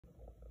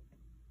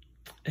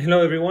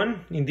Hello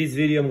everyone, in this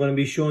video I'm going to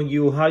be showing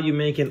you how you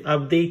make an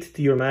update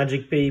to your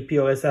MagicPay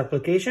POS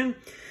application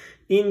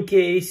in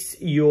case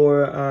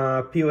your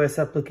POS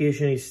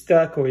application is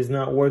stuck or is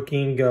not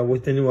working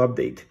with the new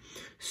update.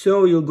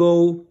 So you'll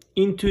go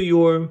into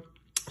your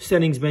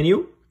settings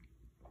menu.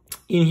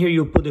 In here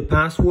you'll put the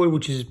password,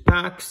 which is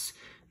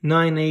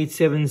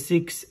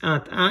pax9876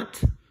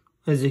 @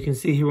 as you can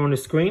see here on the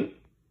screen.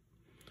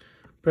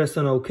 Press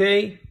on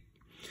OK.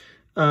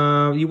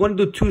 You want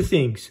to do two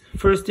things.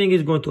 First thing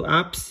is going to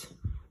apps,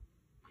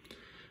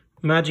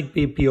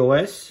 MagicPay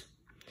POS.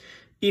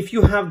 If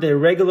you have the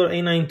regular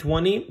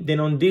A920, then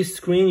on this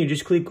screen you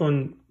just click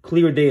on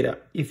clear data.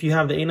 If you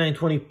have the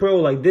A920 Pro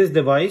like this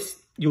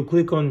device, you'll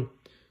click on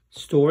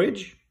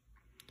storage,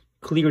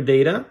 clear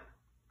data,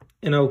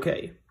 and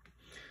OK.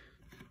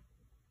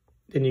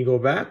 Then you go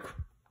back.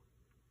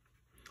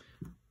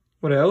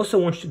 What I also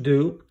want you to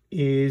do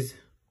is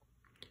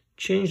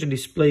change the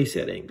display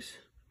settings.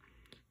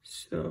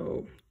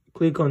 So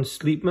click on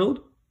sleep mode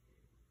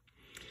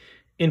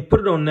and put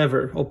it on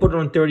never, or put it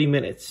on 30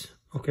 minutes,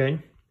 okay?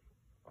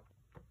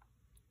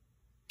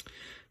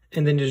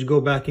 And then just go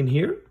back in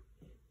here.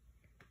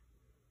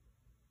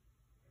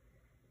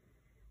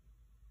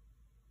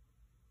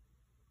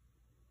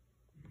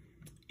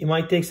 It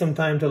might take some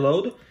time to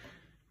load,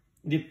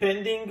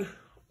 depending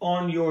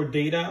on your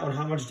data, on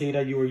how much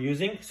data you are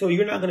using. So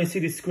you're not gonna see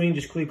this screen,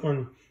 just click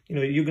on,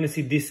 you're gonna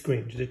see this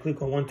screen. Just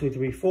click on 1, 2,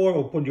 3, 4,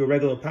 or put your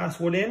regular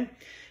password in.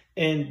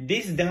 And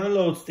this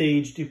download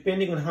stage,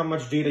 depending on how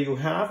much data you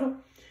have,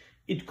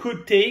 it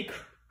could take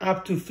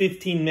up to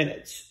 15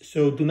 minutes.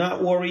 So do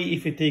not worry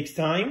if it takes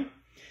time.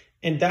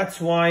 And that's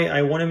why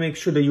I wanna make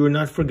sure that you're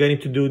not forgetting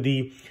to do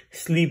the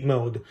sleep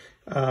mode.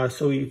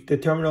 So if the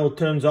terminal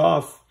turns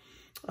off,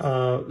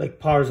 like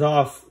powers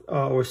off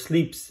or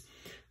sleeps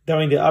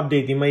during the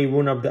update, it may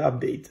run up the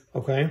update,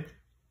 okay?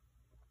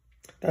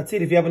 That's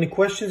it. If you have any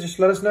questions, just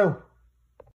let us know.